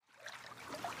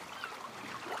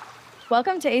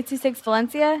Welcome to 826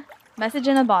 Valencia, message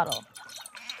in a bottle.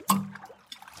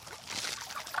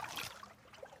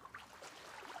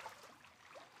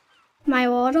 My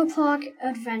Water Park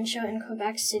Adventure in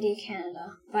Quebec City,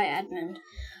 Canada by Edmund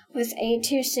with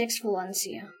 826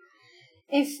 Valencia.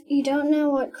 If you don't know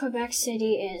what Quebec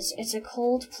City is, it's a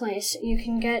cold place. You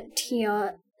can get tea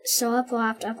or syrup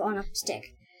wrapped up on a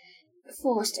stick.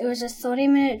 First, it was a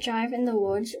 30-minute drive in the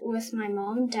woods with my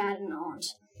mom, dad, and aunt.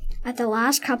 At the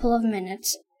last couple of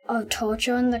minutes of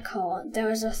torture in the car, there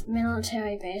was a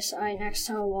military base right next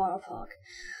to a water park.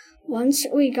 Once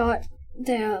we got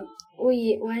there,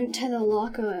 we went to the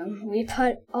locker room. We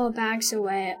put our bags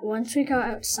away. Once we got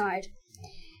outside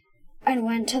and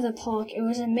went to the park, it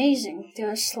was amazing. There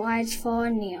were slides far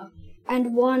and near,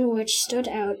 and one which stood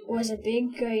out was a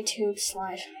big gray tube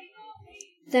slide.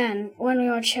 Then, when we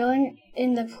were chilling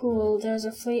in the pool, there was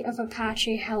a fleet of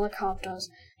Apache helicopters,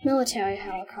 military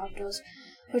helicopters,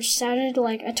 which sounded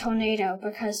like a tornado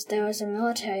because there was a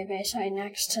military base right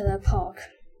next to the park.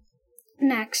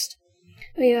 Next,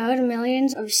 we rode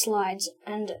millions of slides,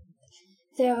 and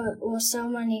there were so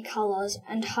many colors,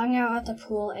 and hung out at the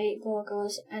pool, ate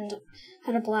burgers, and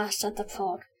had a blast at the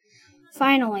park.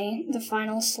 Finally, the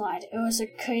final slide. It was a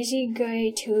crazy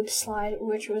gray tube slide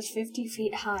which was 50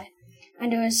 feet high,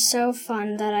 and it was so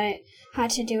fun that I had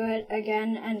to do it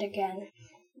again and again.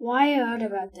 Why I wrote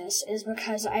about this is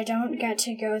because I don't get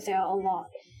to go there a lot.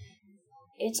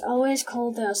 It's always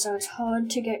cold there, so it's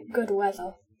hard to get good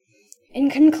weather.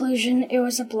 In conclusion, it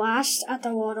was a blast at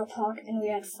the water park and we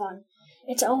had fun.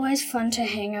 It's always fun to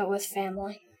hang out with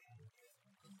family.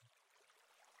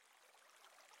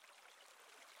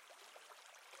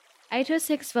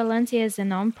 I26 Valencia is a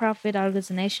non-profit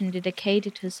organization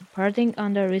dedicated to supporting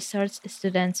under-researched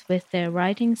students with their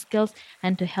writing skills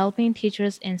and to helping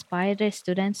teachers inspire their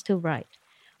students to write.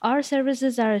 Our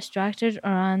services are structured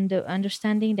around the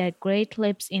understanding that great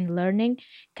leaps in learning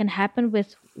can happen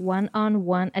with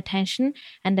one-on-one attention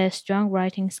and that strong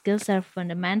writing skills are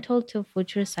fundamental to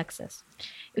future success.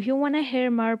 If you want to hear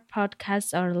more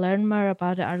podcasts or learn more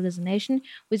about the organization,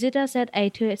 visit us at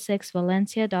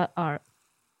 826valencia.org.